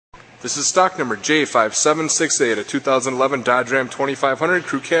This is stock number J5768, a 2011 Dodge Ram 2500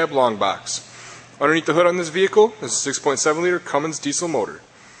 Crew Cab Long Box. Underneath the hood on this vehicle is a 6.7 liter Cummins diesel motor.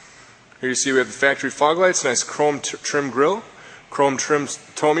 Here you see we have the factory fog lights, nice chrome trim grille, chrome trim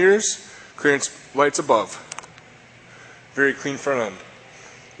tow mirrors, clearance lights above. Very clean front end.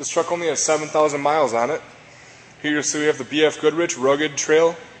 This truck only has 7,000 miles on it. Here you see we have the BF Goodrich rugged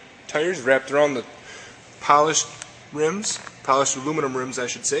trail tires wrapped around the polished aluminum rims I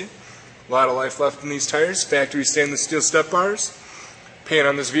should say. A lot of life left in these tires. Factory stainless steel step bars. Paint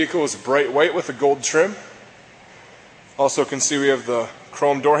on this vehicle is bright white with a gold trim. Also can see we have the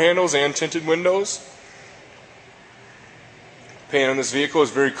chrome door handles and tinted windows. Paint on this vehicle is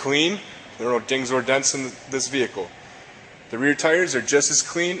very clean. There are no dings or dents in this vehicle. The rear tires are just as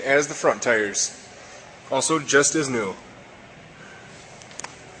clean as the front tires. Also just as new.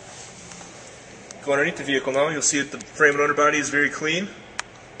 Go underneath the vehicle now, you'll see that the frame and underbody is very clean.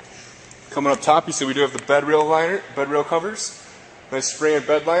 Coming up top, you see we do have the bed rail covers. Nice spray and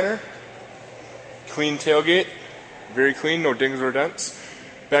bed liner. Clean tailgate. Very clean, no dings or dents.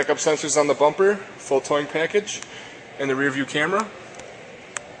 Backup sensors on the bumper, full towing package, and the rear view camera.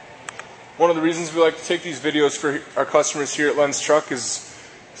 One of the reasons we like to take these videos for our customers here at Lenz Truck is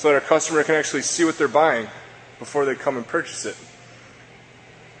so that our customer can actually see what they're buying before they come and purchase it.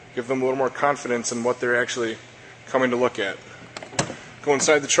 Give them a little more confidence in what they're actually coming to look at. Go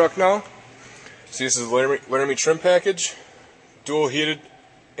inside the truck now. See, this is the Laramie trim package. Dual heated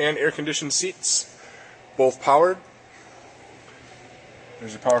and air conditioned seats. Both powered.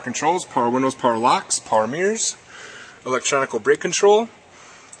 There's your power controls, power windows, power locks, power mirrors, electronic brake control.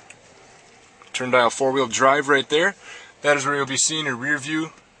 Turn dial 4-wheel drive right there. That is where you'll be seeing your rear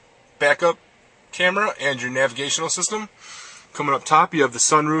view backup camera and your navigational system. Coming up top, you have the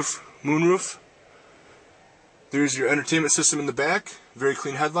sunroof, moonroof. There's your entertainment system in the back. Very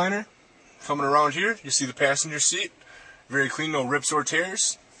clean headliner. Coming around here, you see the passenger seat. Very clean, no rips or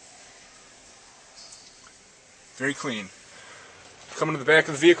tears. Very clean. Coming to the back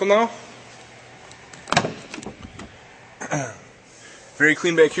of the vehicle now. Very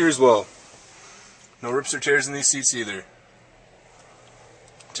clean back here as well. No rips or tears in these seats either.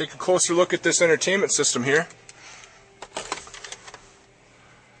 Take a closer look at this entertainment system here.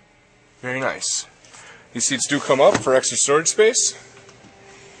 Very nice. These seats do come up for extra storage space.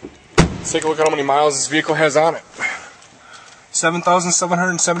 Let's take a look at how many miles this vehicle has on it.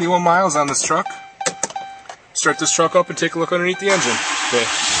 7,771 miles on this truck. Start this truck up and take a look underneath the engine. Okay.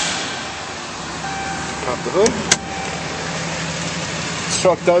 Pop the hood. This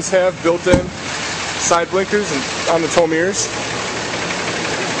truck does have built-in side blinkers and on the tow mirrors.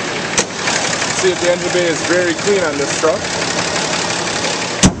 See that the engine bay is very clean on this truck.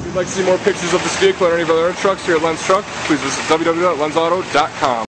 If you'd like to see more pictures of this vehicle or any of our other trucks here at Lenz Truck, please visit www.lenzauto.com.